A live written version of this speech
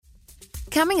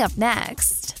Coming up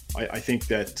next. I think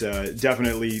that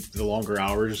definitely the longer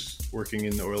hours working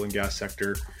in the oil and gas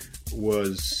sector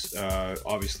was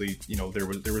obviously,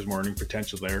 there was more earning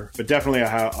potential there, but definitely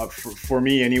for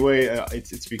me anyway,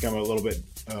 it's become a little bit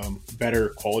better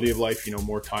quality of life,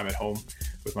 more time at home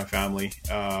with my family,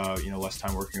 less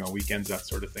time working on weekends, that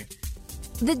sort of thing.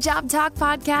 The Job Talk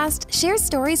podcast shares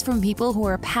stories from people who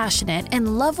are passionate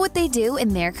and love what they do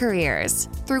in their careers.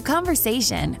 Through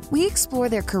conversation, we explore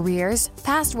their careers,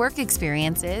 past work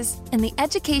experiences, and the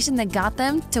education that got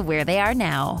them to where they are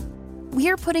now.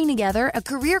 We are putting together a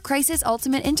Career Crisis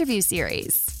Ultimate interview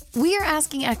series. We are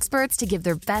asking experts to give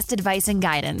their best advice and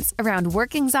guidance around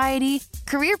work anxiety,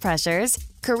 career pressures,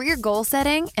 career goal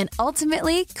setting, and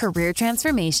ultimately, career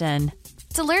transformation.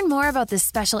 To learn more about this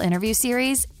special interview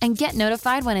series and get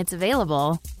notified when it's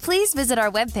available, please visit our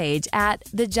webpage at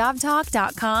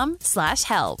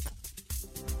thejobtalk.com/help.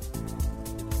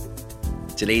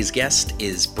 Today's guest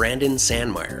is Brandon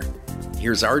Sandmaier.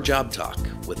 Here's our Job Talk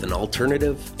with an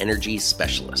alternative energy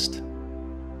specialist.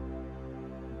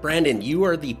 Brandon, you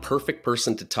are the perfect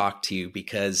person to talk to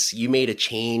because you made a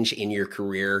change in your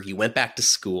career. You went back to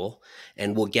school,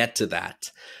 and we'll get to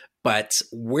that. But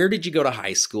where did you go to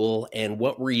high school, and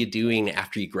what were you doing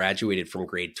after you graduated from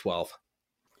grade 12?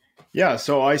 Yeah,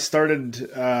 so I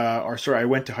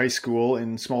went to high school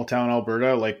in small town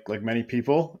Alberta, like many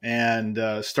people,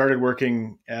 and started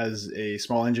working as a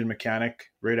small engine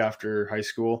mechanic right after high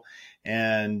school,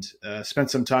 and spent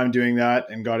some time doing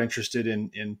that, and got interested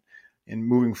in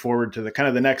moving forward to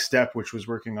the next step, which was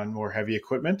working on more heavy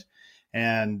equipment,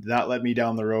 and that led me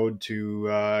down the road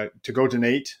to go to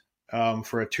NAIT.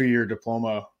 For a 2-year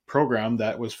diploma program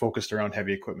that was focused around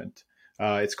heavy equipment.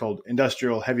 It's called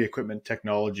Industrial Heavy Equipment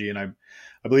Technology, and I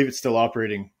believe it's still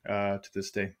operating to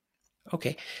this day.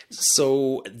 Okay.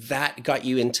 So that got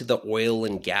you into the oil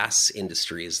and gas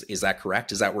industry. Is that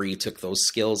correct? Is that where you took those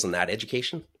skills and that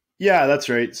education? Yeah, that's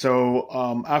right. So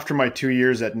after my 2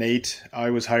 years at NAIT,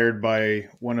 I was hired by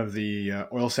one of the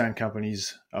oil sand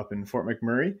companies up in Fort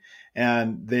McMurray,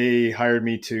 and they hired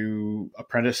me to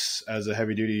apprentice as a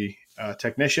heavy duty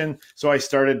technician. So I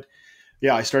started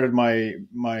my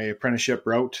apprenticeship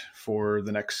route for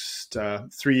the next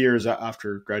 3 years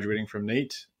after graduating from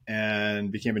NAIT,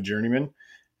 and became a journeyman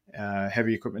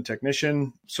heavy equipment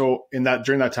technician. So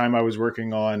during that time, I was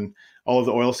working on all of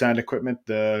the oil sand equipment,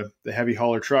 the heavy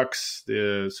hauler trucks,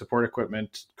 the support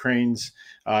equipment, cranes.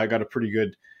 I got a pretty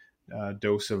good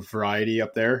dose of variety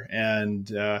up there,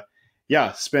 and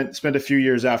spent a few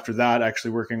years after that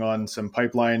actually working on some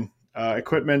pipeline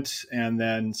equipment, and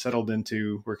then settled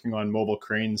into working on mobile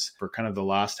cranes for kind of the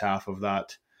last half of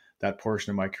that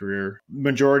portion of my career.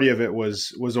 Majority of it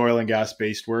was oil and gas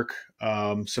based work,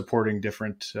 supporting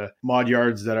different mod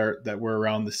yards that were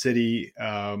around the city.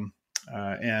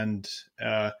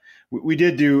 We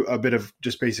did do a bit of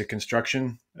just basic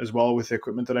construction as well with the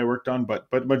equipment that I worked on, but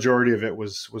majority of it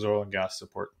was oil and gas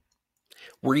support.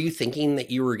 Were you thinking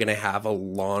that you were going to have a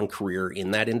long career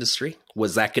in that industry?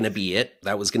 Was that going to be it?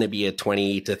 That was going to be a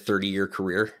 20 to 30 year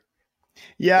career?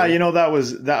 Yeah, that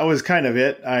was kind of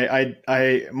it.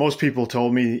 Most people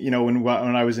told me,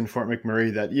 when I was in Fort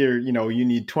McMurray that you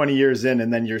need 20 years in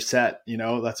and then you're set,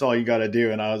 that's all you got to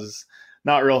do. And I was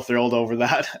not real thrilled over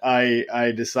that.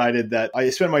 I decided that I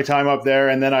spent my time up there,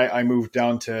 and then I moved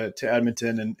down to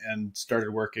Edmonton and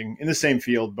started working in the same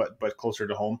field, but closer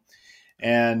to home.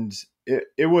 And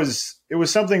it was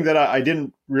something that I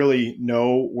didn't really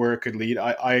know where it could lead.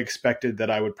 I expected that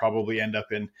I would probably end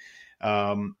up in,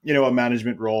 a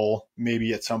management role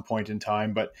maybe at some point in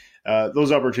time, but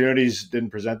those opportunities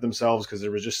didn't present themselves because there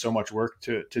was just so much work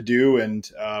to do. And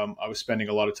I was spending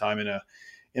a lot of time in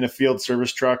a field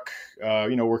service truck,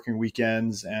 working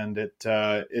weekends, and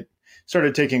it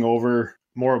started taking over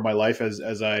more of my life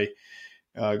as I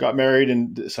got married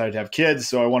and decided to have kids.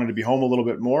 So I wanted to be home a little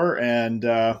bit more. And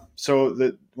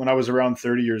when I was around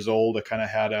 30 years old, I kind of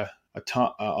had a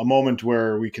moment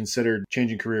where we considered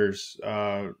changing careers.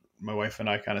 My wife and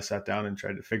I kind of sat down and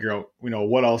tried to figure out,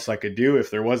 what else I could do.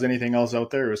 If there was anything else out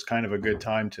there, it was kind of a good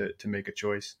time to make a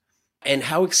choice. And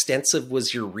how extensive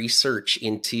was your research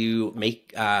into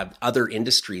other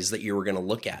industries that you were going to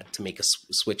look at to make a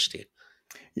switch to?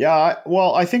 Yeah,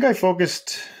 well, I think I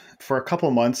focused for a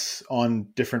couple months on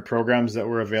different programs that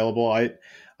were available. I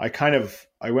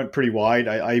went pretty wide.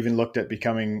 I even looked at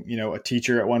becoming, a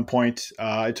teacher at one point.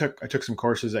 I took some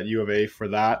courses at U of A for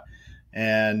that,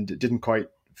 and it didn't quite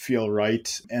feel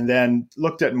right. And then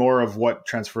looked at more of what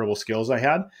transferable skills I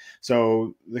had.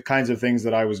 So the kinds of things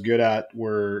that I was good at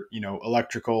were,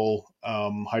 electrical,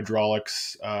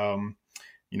 hydraulics,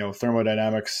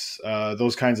 thermodynamics,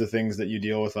 those kinds of things that you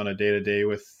deal with on a day-to-day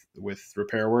with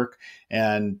repair work.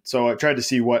 And so I tried to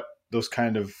see what those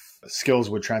kind of skills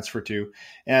would transfer to.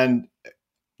 And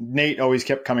Nate always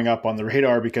kept coming up on the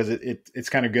radar because it's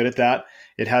kind of good at that.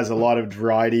 It has a lot of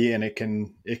variety, and it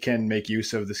can make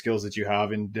use of the skills that you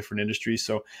have in different industries.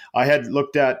 So I had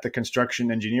looked at the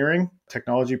construction engineering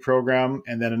technology program,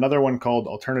 and then another one called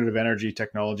alternative energy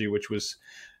technology, which was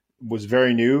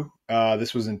very new.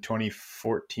 This was in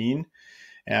 2014,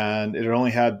 and it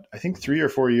only had, I think, 3 or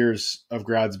 4 years of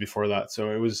grads before that. So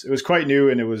it was quite new,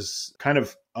 and it was kind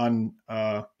of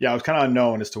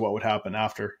unknown as to what would happen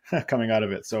after coming out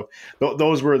of it. So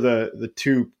those were the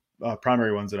two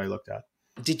primary ones that I looked at.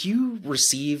 Did you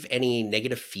receive any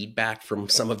negative feedback from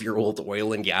some of your old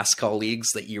oil and gas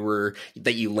colleagues that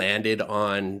you landed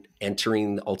on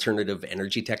entering alternative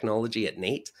energy technology at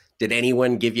NAIT? Did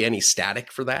anyone give you any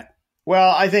static for that?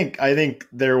 Well, I think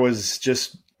there was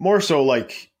just more so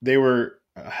like they were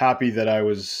happy that I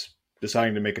was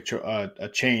deciding to make a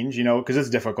change, because it's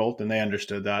difficult, and they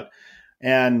understood that.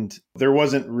 And there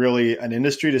wasn't really an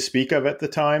industry to speak of at the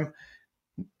time.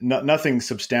 Nothing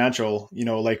substantial,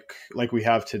 like we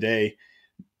have today,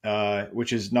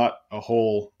 which is not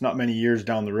many years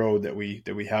down the road that we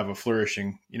have a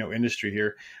flourishing, industry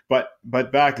here. But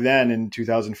back then in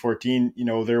 2014,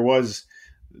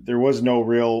 there was no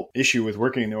real issue with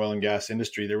working in the oil and gas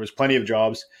industry. There was plenty of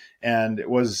jobs, and it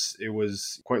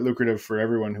was quite lucrative for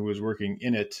everyone who was working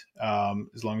in it,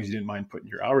 as long as you didn't mind putting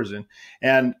your hours in.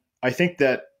 And I think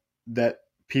that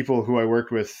people who I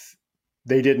worked with,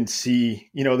 they didn't see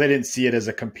it as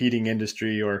a competing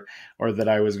industry or that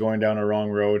I was going down a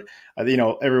wrong road.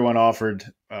 Everyone offered,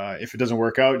 if it doesn't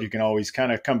work out, you can always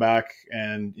kind of come back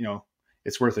and,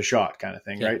 it's worth a shot kind of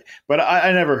thing. Yeah. Right. But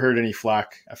I never heard any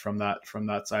flack from that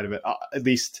side of it, at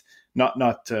least not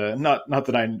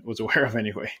that I was aware of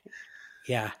anyway.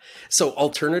 Yeah. So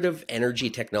alternative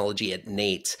energy technology at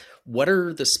NAIT, what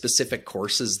are the specific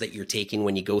courses that you're taking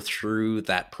when you go through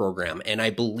that program? And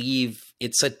I believe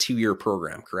it's a 2-year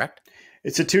program, correct?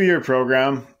 It's a 2-year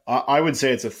program. I would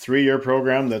say it's a 3-year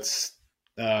program that's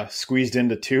squeezed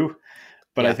into 2.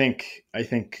 But yeah. I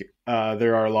think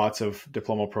there are lots of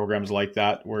diploma programs like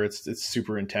that where it's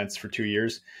super intense for 2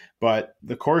 years. But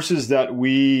the courses that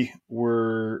we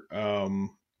were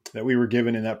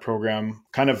given in that program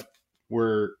kind of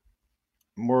were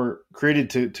more created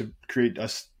to create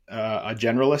us a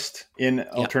generalist in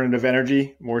alternative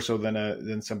energy, more so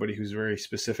than somebody who's very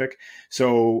specific.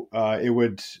 So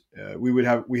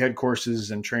we had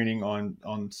courses and training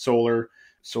on solar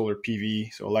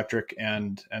PV, so electric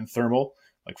and thermal,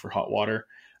 like for hot water.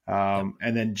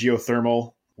 And then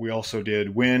geothermal. We also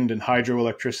did wind and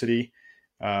hydroelectricity.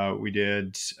 We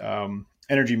did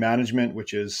energy management,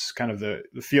 which is kind of the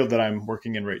field that I'm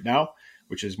working in right now,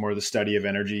 which is more the study of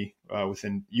energy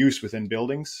within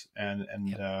buildings and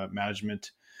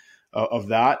management of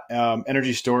that.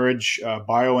 Energy storage,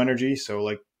 bioenergy, so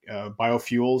like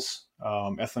biofuels,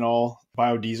 ethanol,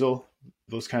 biodiesel,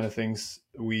 those kind of things.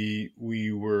 We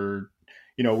were,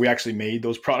 we actually made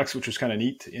those products, which was kind of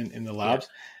neat in the labs.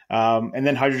 And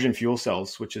then hydrogen fuel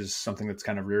cells, which is something that's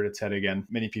kind of reared its head again.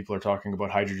 Many people are talking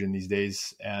about hydrogen these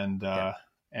days. And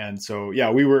so,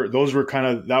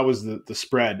 that was the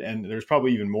spread. And there's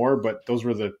probably even more, but those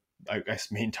were the, I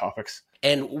guess, main topics.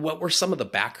 And what were some of the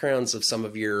backgrounds of some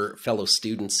of your fellow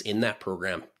students in that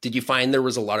program? Did you find there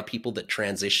was a lot of people that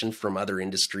transitioned from other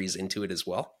industries into it as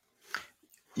well?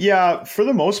 Yeah, for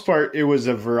the most part, it was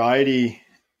a variety,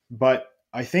 but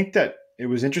I think that it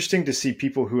was interesting to see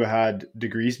people who had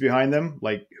degrees behind them,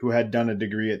 like who had done a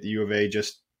degree at the U of A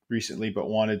just recently, but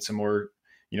wanted some more,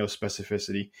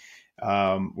 specificity.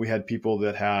 We had people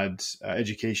that had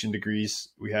education degrees.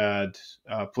 We had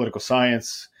political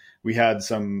science. We had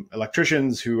some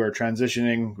electricians who are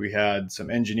transitioning. We had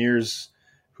some engineers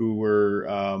who were,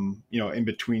 in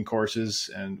between courses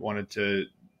and wanted to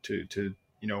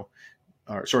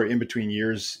in between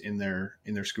years in their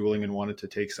schooling and wanted to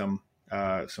take some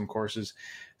courses.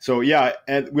 So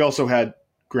and we also had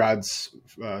grads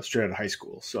straight out of high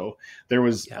school. So there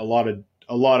was a lot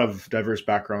of diverse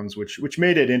backgrounds, which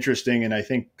made it interesting. And I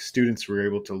think students were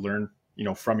able to learn,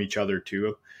 from each other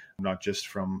too, not just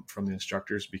from the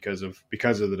instructors because of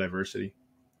the diversity.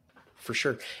 For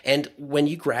sure. And when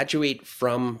you graduate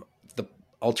from the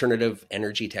alternative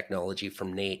energy technology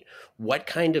from NAIT, what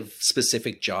kind of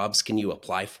specific jobs can you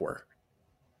apply for?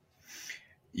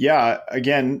 Yeah,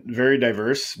 again, very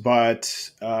diverse, but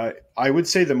I would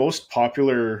say the most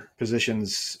popular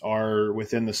positions are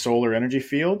within the solar energy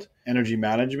field, energy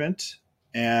management,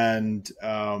 and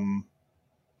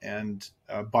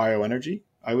bioenergy.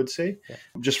 I would say,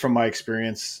 just from my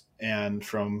experience and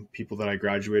from people that I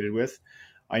graduated with.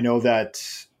 I know that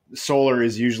solar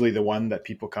is usually the one that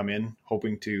people come in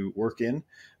hoping to work in,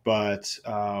 but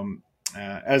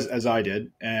as I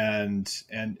did, and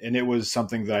it was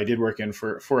something that I did work in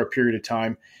for a period of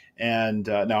time, and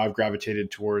now I've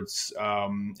gravitated towards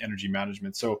energy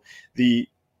management. So the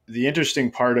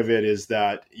interesting part of it is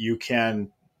that you can,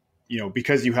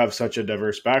 because you have such a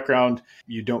diverse background,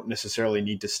 you don't necessarily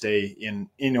need to stay in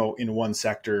one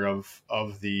sector of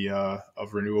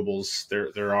renewables.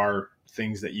 There are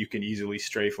things that you can easily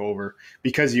strafe over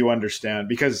because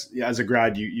as a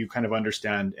grad, you kind of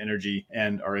understand energy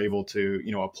and are able to,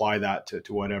 apply that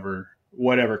to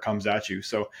whatever comes at you.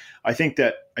 So I think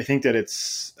that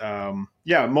it's,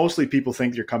 mostly people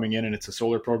think you're coming in and it's a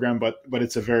solar program, but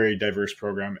it's a very diverse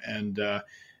program. And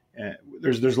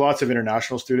there's lots of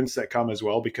international students that come as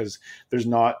well, because there's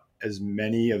not as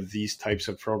many of these types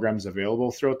of programs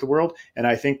available throughout the world. And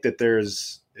I think that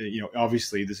there's,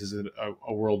 obviously this is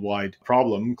a worldwide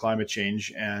problem, climate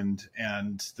change, and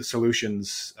the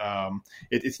solutions.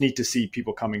 It's neat to see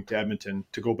people coming to Edmonton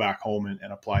to go back home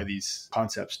and apply these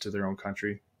concepts to their own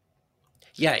country.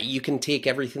 Yeah, you can take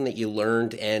everything that you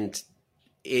learned and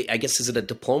I guess, is it a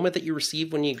diploma that you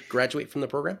receive when you graduate from the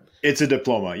program? It's a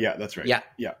diploma. Yeah, that's right.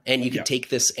 Yeah. And you can take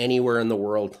this anywhere in the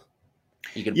world.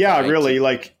 You can really,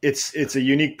 like it's a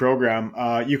unique program.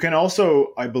 You can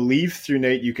also, I believe through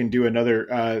NAIT, you can do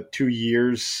another 2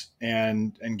 years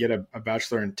and get a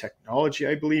bachelor in technology,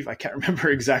 I believe. I can't remember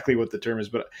exactly what the term is,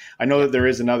 but I know that there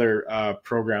is another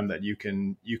program that you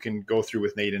can go through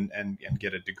with NAIT and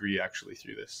get a degree actually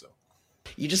through this. So.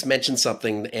 You just mentioned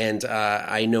something, and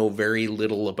I know very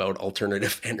little about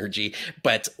alternative energy,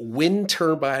 but wind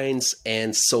turbines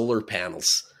and solar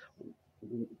panels,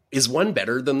 is one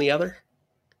better than the other?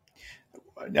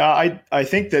 I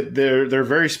think that they're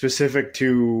very specific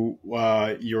to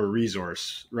your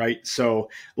resource, right? So,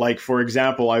 like, for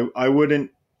example, I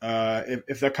wouldn't,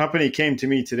 if the company came to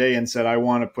me today and said, I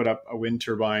want to put up a wind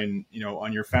turbine,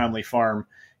 on your family farm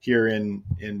here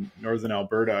in northern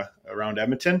Alberta around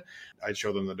Edmonton, I'd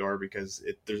show them the door, because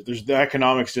there's the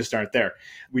economics just aren't there.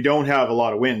 We don't have a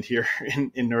lot of wind here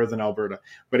in northern Alberta,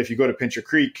 but if you go to Pincher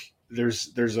Creek,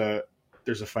 there's a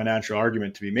financial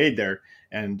argument to be made there,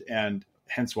 and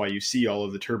hence why you see all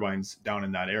of the turbines down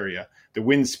in that area. The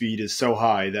wind speed is so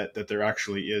high that there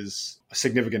actually is a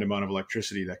significant amount of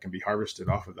electricity that can be harvested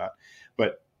off of that.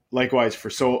 But likewise for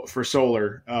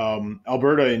solar,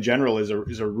 Alberta in general is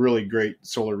a really great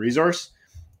solar resource,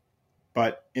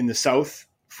 but in the south,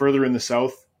 further in the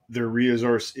south, their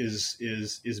resource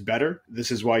is better.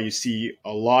 This is why you see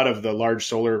a lot of the large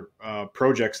solar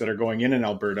projects that are going in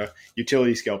Alberta,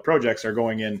 utility scale projects, are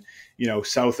going in,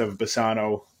 south of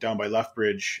Bassano, down by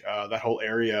Lethbridge. That whole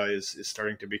area is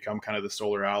starting to become kind of the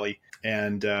solar alley.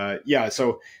 And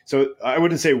so I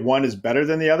wouldn't say one is better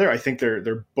than the other. I think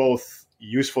they're both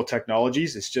useful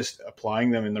technologies. It's just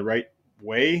applying them in the right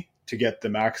way to get the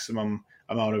maximum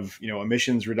amount of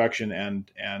emissions reduction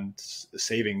and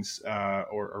savings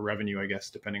or revenue, I guess,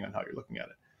 depending on how you're looking at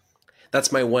it.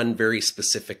 That's my one very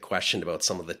specific question about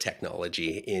some of the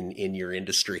technology in your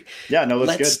industry. Yeah, no,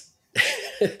 that's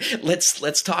good.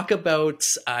 Let's talk about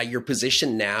your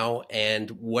position now and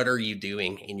what are you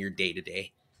doing in your day to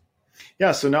day.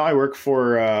 Yeah, so now I work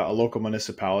for a local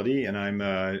municipality, and I'm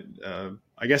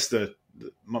I guess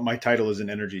my title is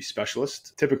an energy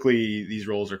specialist. Typically, these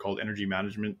roles are called energy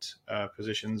management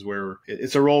positions, where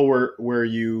it's a role where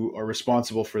you are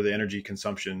responsible for the energy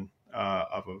consumption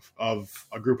of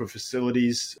a group of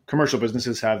facilities. Commercial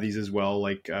businesses have these as well,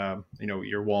 like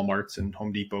your Walmarts and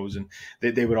Home Depots, and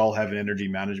they would all have an energy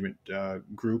management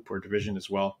group or division as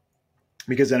well,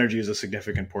 because energy is a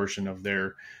significant portion of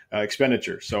their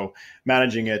expenditure. So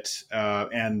managing it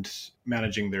and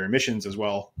managing their emissions as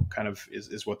well kind of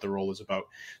is what the role is about.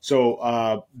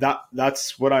 So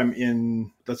that's what I'm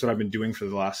in. That's what I've been doing for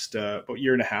the last about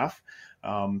year and a half.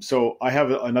 So I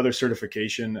have another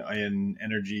certification in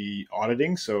energy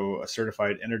auditing. So a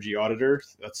certified energy auditor.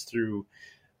 That's through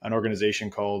an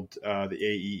organization called the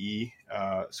AEE,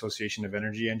 Association of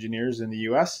Energy Engineers in the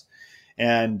US.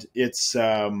 And it's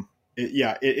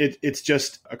it's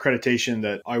just accreditation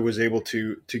that I was able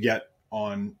to get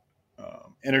on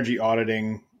energy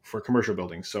auditing for commercial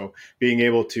buildings. So being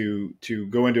able to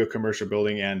go into a commercial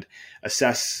building and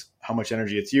assess how much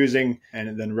energy it's using,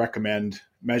 and then recommend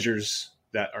measures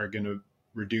that are going to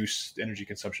reduce the energy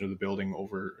consumption of the building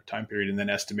over a time period, and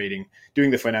then doing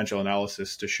the financial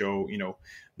analysis to show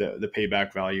the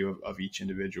payback value of each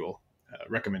individual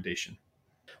recommendation.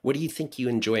 What do you think you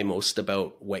enjoy most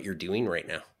about what you're doing right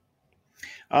now?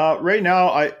 Right now,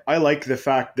 I like the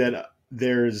fact that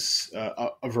there's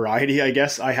a variety, I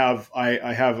guess. I have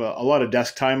a lot of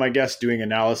desk time, I guess, doing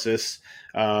analysis,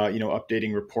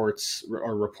 updating reports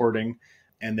or reporting,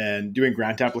 and then doing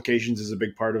grant applications is a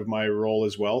big part of my role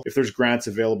as well. If there's grants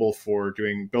available for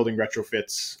doing building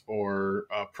retrofits or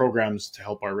programs to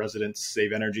help our residents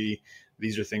save energy,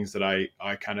 these are things that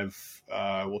I kind of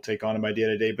will take on in my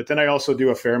day-to-day. But then I also do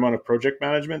a fair amount of project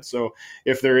management. So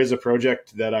if there is a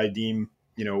project that I deem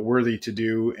worthy to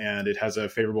do and it has a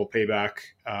favorable payback,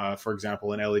 for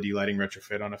example, an LED lighting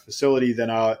retrofit on a facility,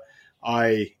 then I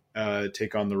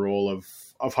take on the role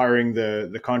of hiring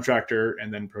the contractor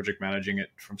and then project managing it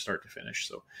from start to finish.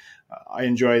 So I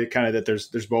enjoy kind of that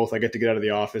there's both. I get to get out of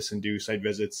the office and do site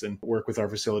visits and work with our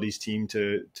facilities team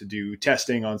to do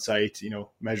testing on site,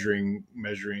 measuring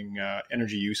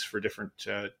energy use for different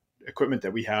equipment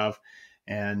that we have,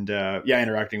 and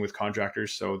interacting with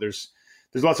contractors. So there's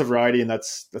lots of variety, and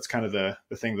that's kind of the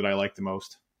thing that I like the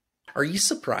most. Are you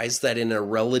surprised that in a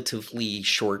relatively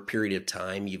short period of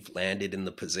time, you've landed in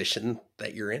the position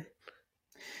that you're in?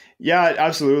 Yeah,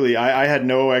 absolutely. I had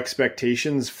no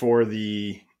expectations for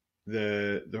the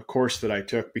course that I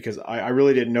took, because I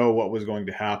really didn't know what was going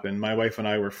to happen. My wife and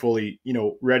I were fully,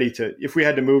 ready to, if we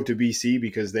had to move to BC,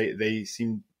 because they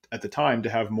seemed at the time to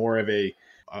have more of a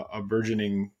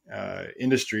burgeoning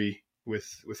industry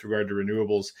with regard to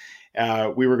renewables.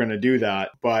 We were going to do that,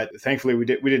 but thankfully we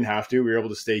didn't have to. We were able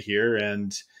to stay here,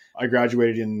 and I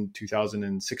graduated in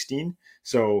 2016.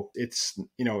 So it's,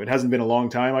 it hasn't been a long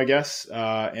time, I guess.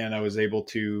 And I was able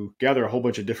to gather a whole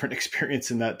bunch of different experience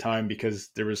in that time, because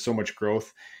there was so much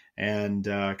growth, and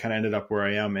kind of ended up where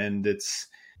I am. And it's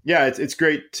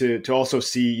great to also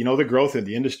see, the growth in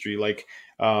the industry. Like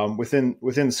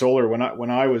within solar,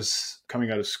 when I was coming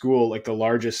out of school, like the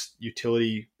largest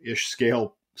utility-ish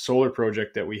scale solar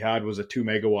project that we had was a 2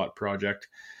 megawatt project,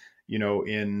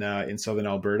 in southern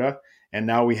Alberta. And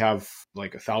now we have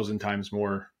like 1,000 times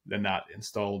more than that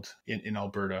installed in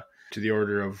Alberta, to the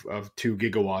order of 2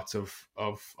 gigawatts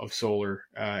of solar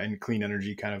and clean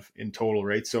energy kind of in total,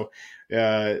 right? So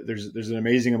there's an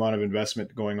amazing amount of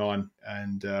investment going on.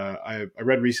 And I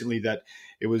read recently that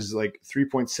it was like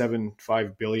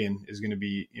 3.75 billion is going to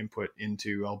be input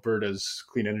into Alberta's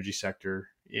clean energy sector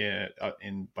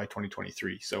by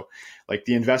 2023. So like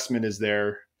the investment is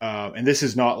there. And this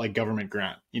is not like government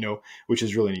grant, which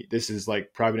is really neat. This is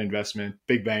like private investment.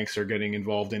 Big banks are getting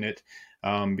involved in it,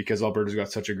 because Alberta's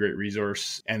got such a great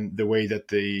resource, and the way that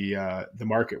the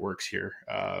market works here,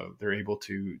 they're able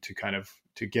to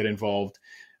get involved,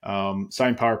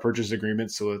 sign power purchase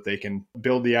agreements so that they can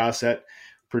build the asset,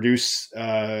 produce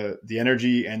the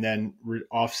energy, and then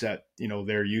offset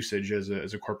their usage as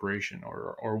a corporation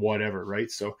or whatever, right?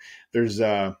 So there's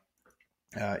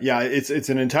it's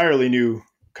an entirely new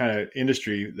kind of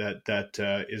industry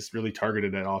that is really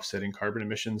targeted at offsetting carbon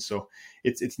emissions. So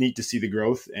it's neat to see the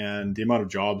growth and the amount of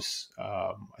jobs.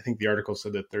 I think the article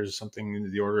said that there's something in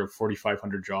the order of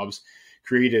 4,500 jobs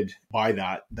created by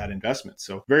that investment.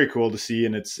 So very cool to see,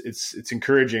 and it's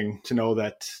encouraging to know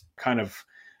that kind of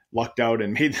lucked out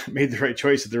and made the right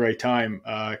choice at the right time,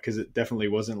 because it definitely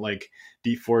wasn't like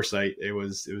deep foresight. It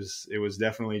was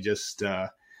definitely just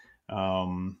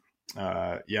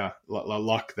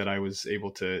luck that I was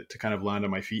able to kind of land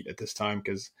on my feet at this time,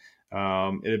 because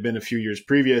it had been a few years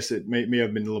previous. It may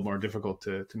have been a little more difficult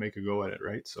to make a go at it,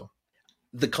 right? So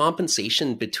the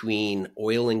compensation between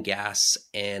oil and gas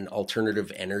and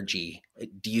alternative energy,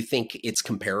 do you think it's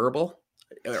comparable,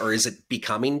 or is it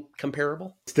becoming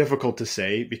comparable? It's difficult to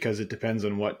say, because it depends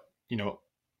on what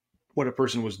a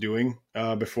person was doing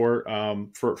before.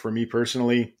 For me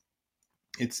personally,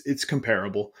 it's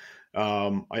comparable.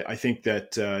 I think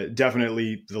that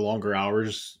definitely the longer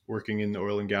hours working in the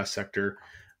oil and gas sector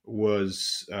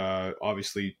was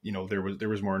obviously, there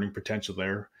was more earning potential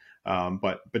there.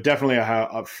 But definitely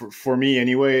for me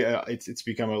anyway, it's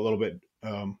become a little bit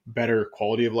better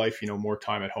quality of life, more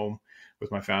time at home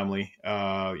with my family,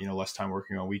 less time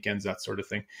working on weekends, that sort of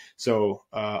thing. So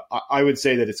I would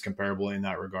say that it's comparable in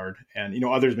that regard. And,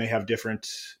 others may have different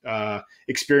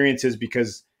experiences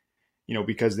because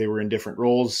they were in different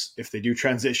roles. If they do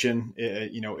transition,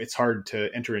 it's hard to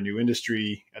enter a new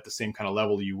industry at the same kind of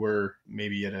level you were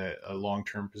maybe at a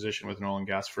long-term position with an oil and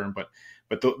gas firm. But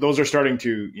those are starting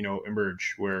to,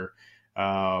 emerge where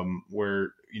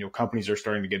companies are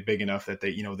starting to get big enough that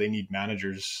they need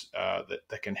managers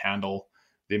that can handle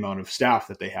the amount of staff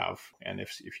that they have. And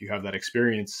if you have that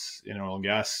experience in an oil and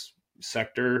gas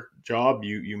sector job,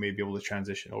 you may be able to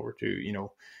transition over to,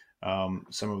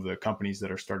 some of the companies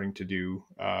that are starting to do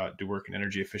work in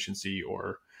energy efficiency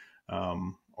or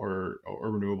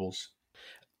renewables.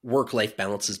 work-life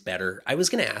balance is better. I was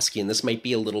going to ask you, and this might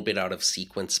be a little bit out of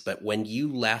sequence, but when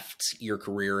you left your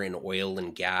career in oil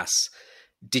and gas,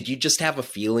 did you just have a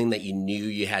feeling that you knew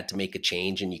you had to make a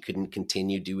change and you couldn't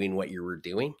continue doing what you were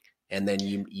doing? And then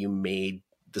you made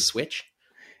the switch?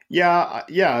 Yeah,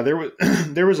 there was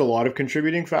there was a lot of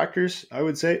contributing factors, I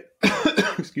would say.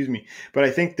 Excuse me. But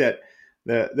I think that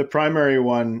the primary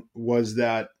one was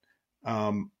that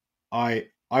I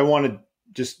wanted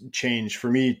just change. For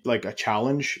me, like a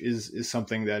challenge is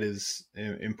something that is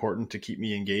important to keep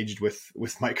me engaged with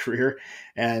my career.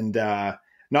 And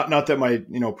not that my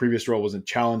previous role wasn't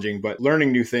challenging, but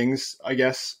learning new things, I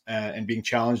guess, and being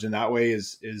challenged in that way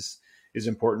is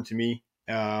important to me.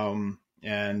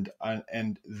 And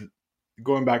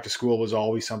going back to school was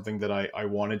always something that I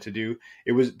wanted to do.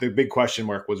 It was, the big question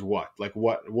mark was what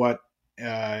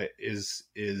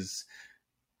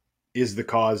is the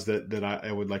cause that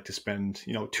I would like to spend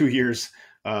 2 years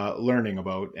learning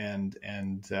about, and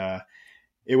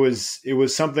it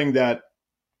was something that,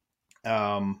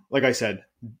 like I said,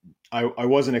 I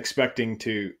wasn't expecting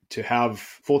to have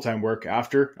full-time work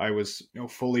after. I was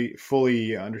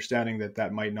fully understanding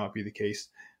that might not be the case,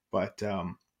 but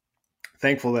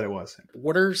thankful that it was.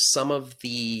 What are some of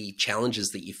the challenges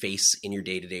that you face in your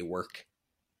day-to-day work?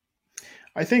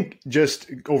 I think just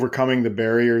overcoming the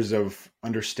barriers of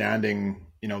understanding,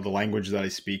 the language that I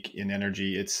speak in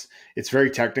energy. It's very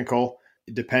technical.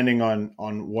 Depending on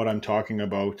what I'm talking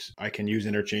about, I can use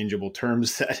interchangeable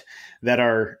terms that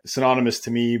are synonymous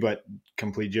to me, but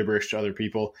complete gibberish to other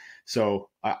people. So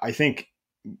I think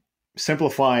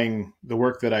simplifying the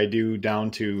work that I do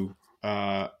down to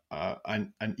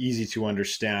an easy to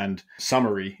understand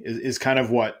summary is kind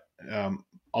of what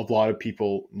a lot of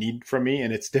people need from me.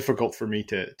 And it's difficult for me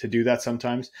to do that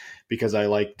sometimes, because I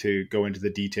like to go into the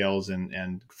details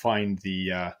and find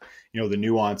the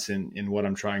nuance in what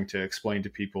I'm trying to explain to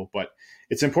people. But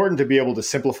it's important to be able to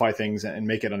simplify things and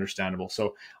make it understandable.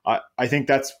 So I think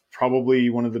that's probably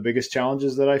one of the biggest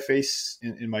challenges that I face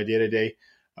in my day-to-day.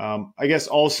 I guess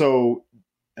also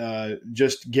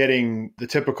just getting the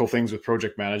typical things with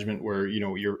project management, where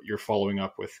you're following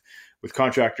up with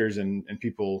contractors and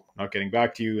people not getting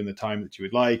back to you in the time that you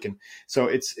would like, and so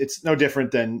it's no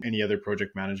different than any other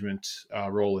project management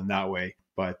role in that way.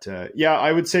 But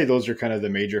I would say those are kind of the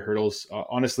major hurdles.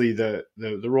 Honestly, the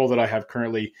role that I have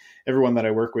currently, everyone that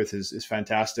I work with is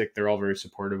fantastic. They're all very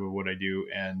supportive of what I do,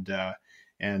 and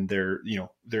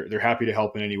they're happy to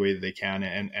help in any way that they can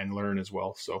and learn as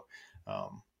well. So.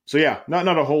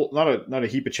 Not a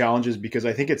heap of challenges, because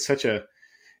I think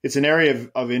it's an area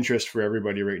of interest for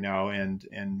everybody right now,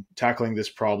 and tackling this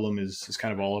problem is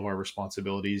kind of all of our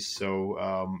responsibilities. So,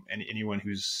 and anyone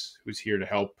who's here to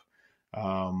help,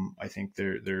 I think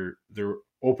they're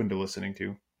open to listening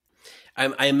to.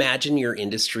 I imagine your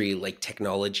industry, like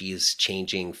technology, is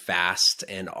changing fast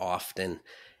and often.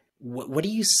 What do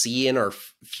you see in our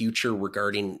future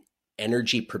regarding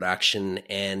energy production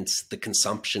and the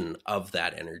consumption of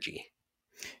that energy?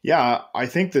 Yeah, I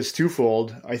think this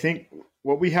twofold. I think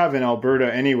what we have in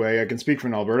Alberta anyway, I can speak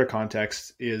from an Alberta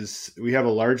context, is we have a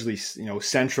largely,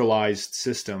 centralized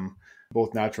system,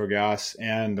 both natural gas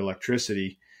and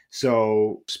electricity.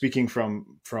 So speaking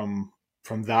from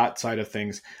that side of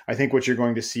things, I think what you're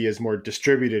going to see is more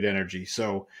distributed energy.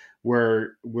 So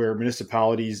where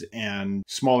municipalities and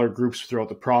smaller groups throughout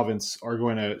the province are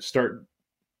going to start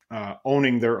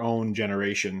owning their own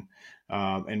generation,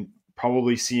 and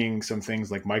probably seeing some things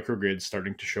like microgrids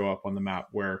starting to show up on the map,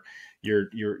 where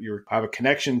you have a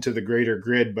connection to the greater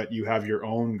grid, but you have your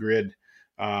own grid,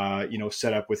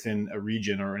 set up within a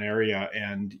region or an area,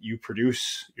 and you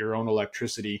produce your own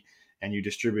electricity and you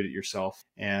distribute it yourself.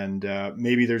 And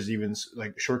maybe there's even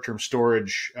like short-term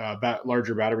storage,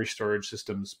 larger battery storage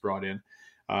systems brought in.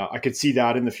 I could see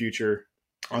that in the future.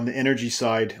 On the energy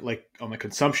side, like on the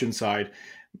consumption side,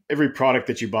 every product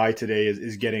that you buy today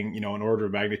is getting, an order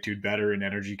of magnitude better in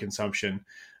energy consumption,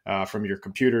 from your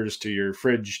computers to your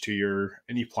fridge to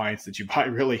any appliance that you buy,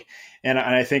 really. And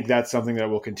I think that's something that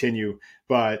will continue.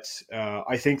 But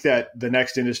I think that the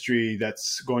next industry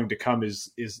that's going to come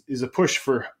is a push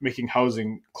for making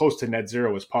housing close to net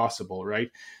zero as possible,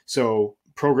 right? So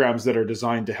programs that are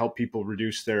designed to help people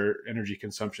reduce their energy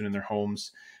consumption in their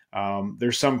homes.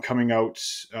 There's some coming out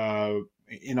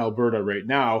in Alberta right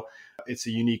now. It's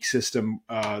a unique system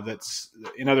that's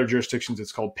in other jurisdictions.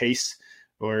 It's called PACE,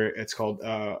 or it's called,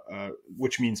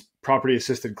 which means Property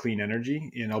Assisted Clean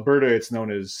Energy. In Alberta, it's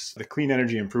known as the Clean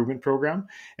Energy Improvement Program.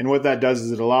 And what that does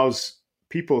is it allows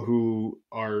people who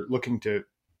are looking to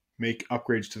make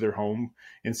upgrades to their home,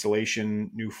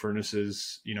 installation, new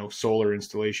furnaces, solar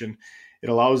installation. It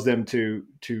allows them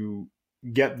to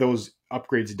get those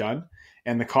upgrades done,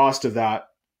 and the cost of that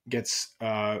gets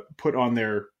put on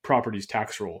their property's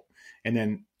tax roll, and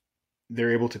then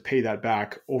they're able to pay that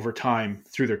back over time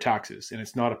through their taxes, and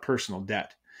it's not a personal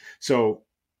debt. So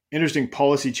interesting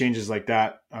policy changes like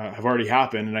that have already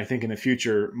happened, and I think in the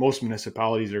future most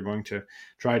municipalities are going to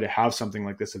try to have something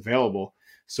like this available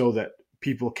so that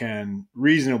people can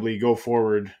reasonably go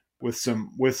forward with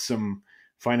some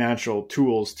financial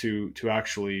tools to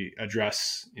actually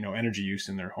address, energy use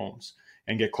in their homes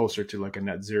and get closer to like a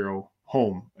net zero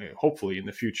home, hopefully in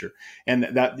the future. And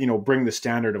that, bring the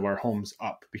standard of our homes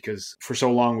up, because for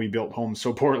so long we built homes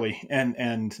so poorly.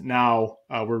 And now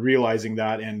we're realizing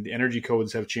that, and the energy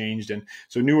codes have changed. And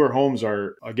so newer homes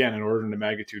are, again, an order of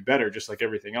magnitude better, just like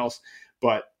everything else.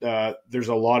 But there's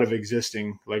a lot of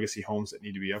existing legacy homes that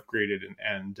need to be upgraded,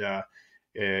 and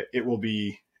it will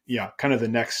be, kind of the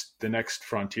next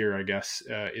frontier, I guess,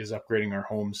 is upgrading our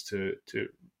homes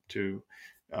to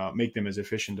make them as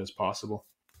efficient as possible.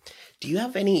 Do you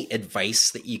have any advice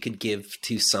that you could give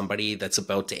to somebody that's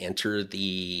about to enter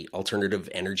the alternative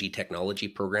energy technology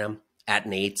program at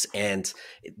NAITS? And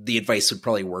the advice would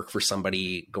probably work for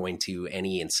somebody going to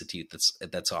any institute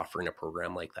that's offering a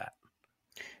program like that.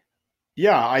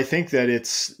 Yeah, I think that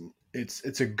it's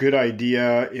a good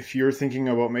idea if you're thinking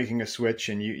about making a switch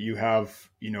and you have,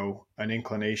 an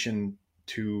inclination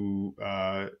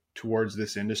to towards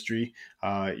this industry.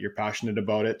 You're passionate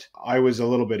about it. I was a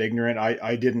little bit ignorant.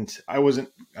 I wasn't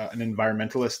an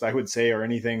environmentalist, I would say, or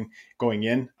anything going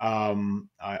in.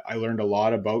 I learned a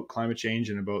lot about climate change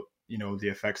and about, the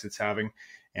effects it's having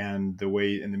and the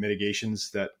way and the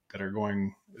mitigations that are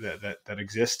going, that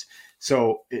exist.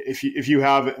 So if you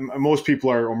have, most people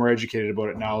are more educated about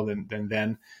it now than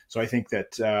then. So I think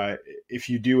that if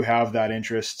you do have that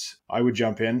interest, I would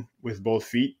jump in with both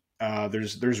feet.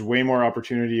 There's way more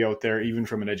opportunity out there, even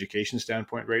from an education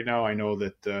standpoint right now. I know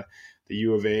that the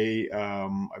U of A,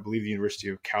 I believe the University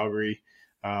of Calgary,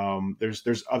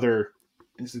 there's other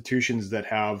institutions that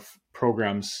have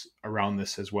programs around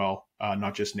this as well,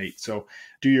 not just NAIT. So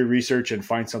do your research and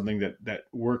find something that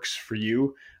works for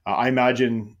you. I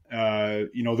imagine,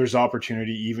 there's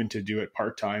opportunity even to do it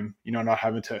part-time, not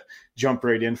having to jump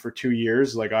right in for 2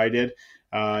 years like I did.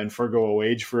 And forgo a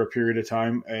wage for a period of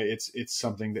time. It's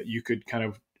something that you could kind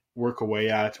of work away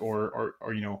at, or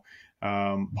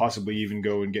possibly even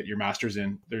go and get your master's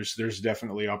in. There's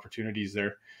definitely opportunities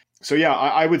there. So yeah,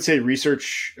 I would say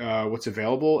research what's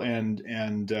available, and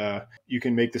you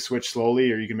can make the switch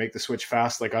slowly, or you can make the switch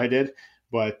fast like I did.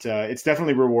 But it's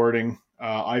definitely rewarding.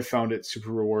 I've found it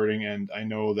super rewarding, and I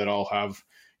know that I'll have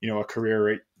a career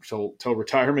right till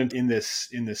retirement in this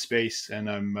space, and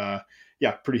I'm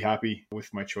pretty happy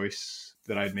with my choice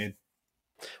that I'd made.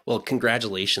 Well,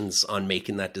 congratulations on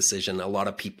making that decision. A lot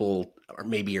of people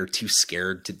are too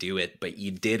scared to do it, but you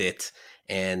did it.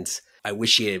 And I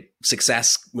wish you success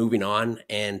moving on.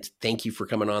 And thank you for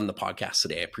coming on the podcast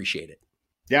today. I appreciate it.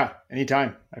 Yeah,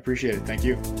 anytime. I appreciate it. Thank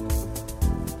you.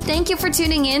 Thank you for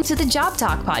tuning in to the Job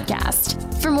Talk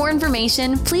podcast. For more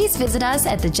information, please visit us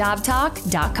at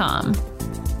thejobtalk.com.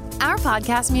 Our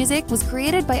podcast music was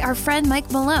created by our friend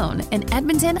Mike Malone in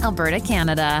Edmonton, Alberta,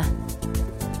 Canada.